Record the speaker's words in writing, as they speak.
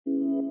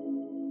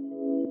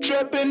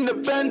Trap in the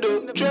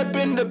bando, trap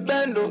in the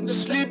bando,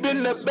 sleep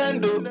in the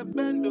bando,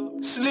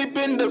 sleep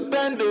in the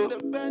bando,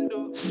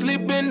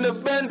 sleep in the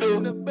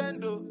bando.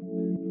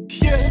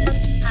 Yeah,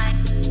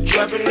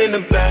 trapping in the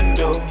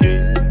bando,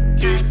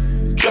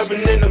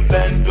 trapping in the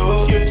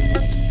bando,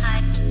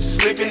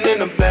 sleeping in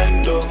the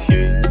bando,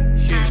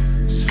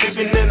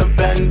 sleeping in the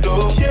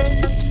bando,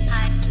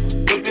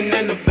 whipping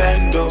in the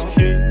bando,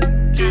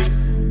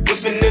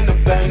 whipping in the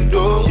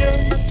bando,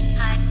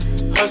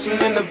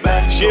 hustling in the bando.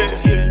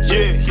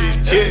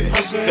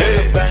 Hustling in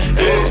the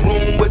bando.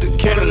 Room with the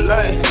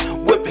candlelight,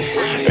 whipping.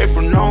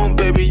 Apron on,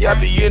 baby, I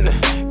be in the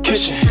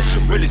kitchen.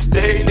 Really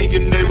staying in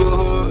your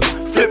neighborhood,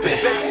 flipping.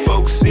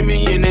 Folks see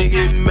me and they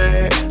get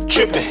mad,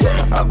 tripping.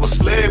 I go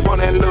slave on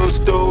that little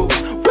stove,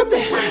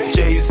 whipping.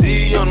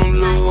 Jay-Z on them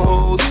little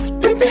hoes,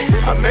 pimping.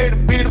 I made a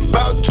beat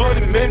about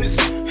 20 minutes,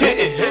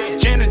 hitting.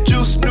 Gin and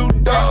juice,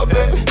 Snoop Dogg,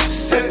 baby,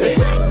 sipping.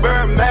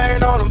 Burn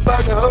man on them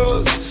fucking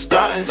hoes,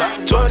 starting.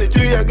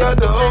 23, I got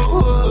the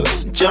whole hood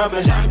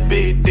jumping.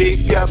 Big dick,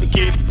 got me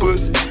keep the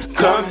pussy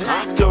coming.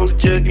 Told the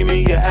judge, give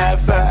me a high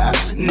five,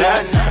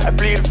 nothing. I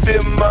plead the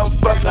fifth,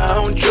 motherfucker,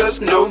 I don't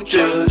trust no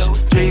judge.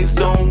 Please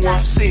don't want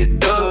to see a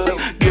thug.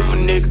 Give a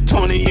nigga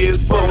 20 years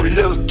for a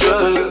little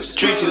drug.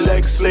 Treat you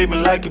like a slave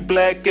and like your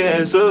black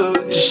ass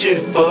up. Shit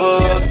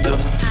fucked up.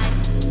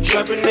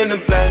 Trapping in the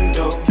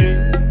bando,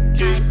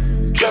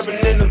 trapping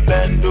in the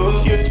bando,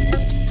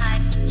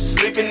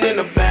 sleeping in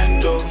the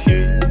bando,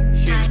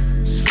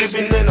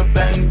 sleeping in the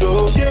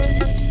bando,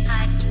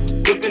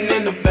 whipping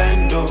in the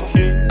bando,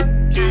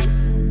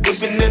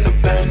 whipping in the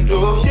bando,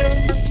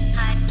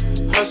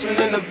 hustling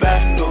in the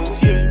bando,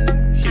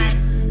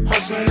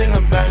 hustling in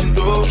the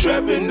bando,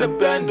 trapping the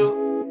bando,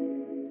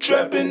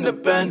 trapping the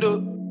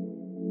bando,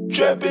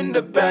 trapping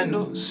the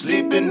bando,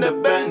 sleep in the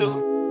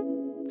bando.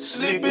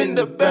 Sleep in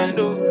the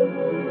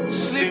bando,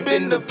 sleep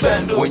in the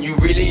bando. When you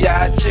really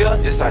out here,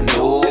 this I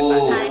know.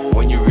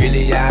 When you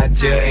really out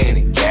here in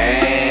the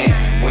game.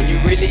 When you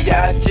really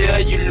out here,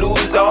 you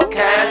lose all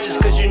kinds just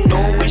cause you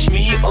know it's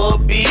me a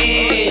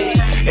bitch.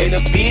 And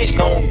the bitch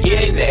gon'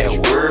 get in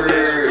that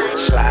word.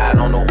 Slide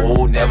on the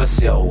hole, never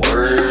say a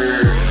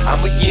word.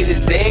 I'ma get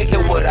exactly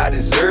what I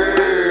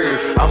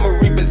deserve. I'ma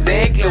reap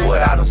exactly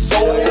what I done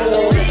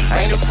sold.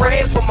 I ain't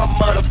afraid for my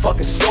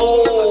motherfucking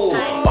soul.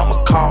 I'ma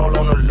call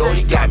on the Lord,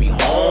 he got me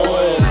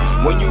home.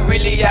 When you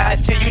really out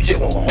here, you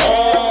just want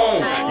home.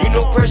 You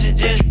know pressure,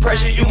 just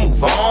pressure, you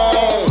move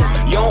on.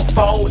 You don't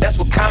fold, that's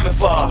what coming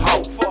for a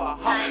hoe.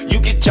 You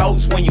get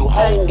jokes when you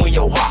hold, when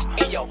you're hot.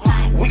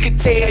 We can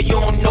tell you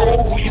don't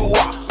know who you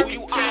are.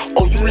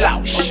 Oh, you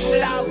lost.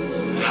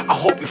 I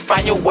hope you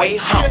find your way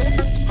home.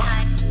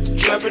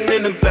 Trapping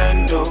in the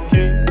bando,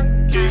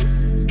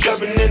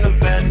 trapping in the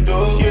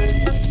bando,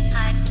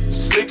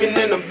 sleeping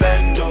in the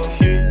bando,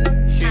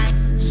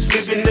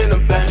 sleeping in the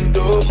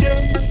bando,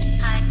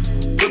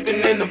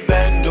 whipping in the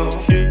bando,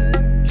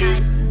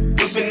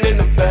 whipping in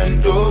the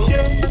bando,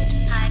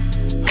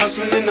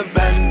 hustling in the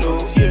bando,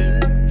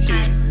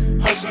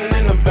 hustling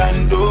in the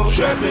bando,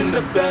 trapping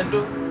the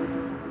bando,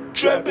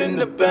 trapping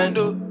the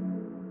bando,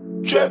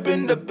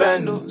 trapping the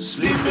bando,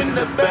 sleep in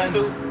the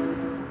bando,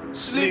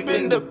 sleep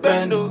in the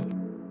bando,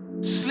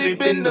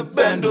 sleep in the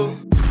bando.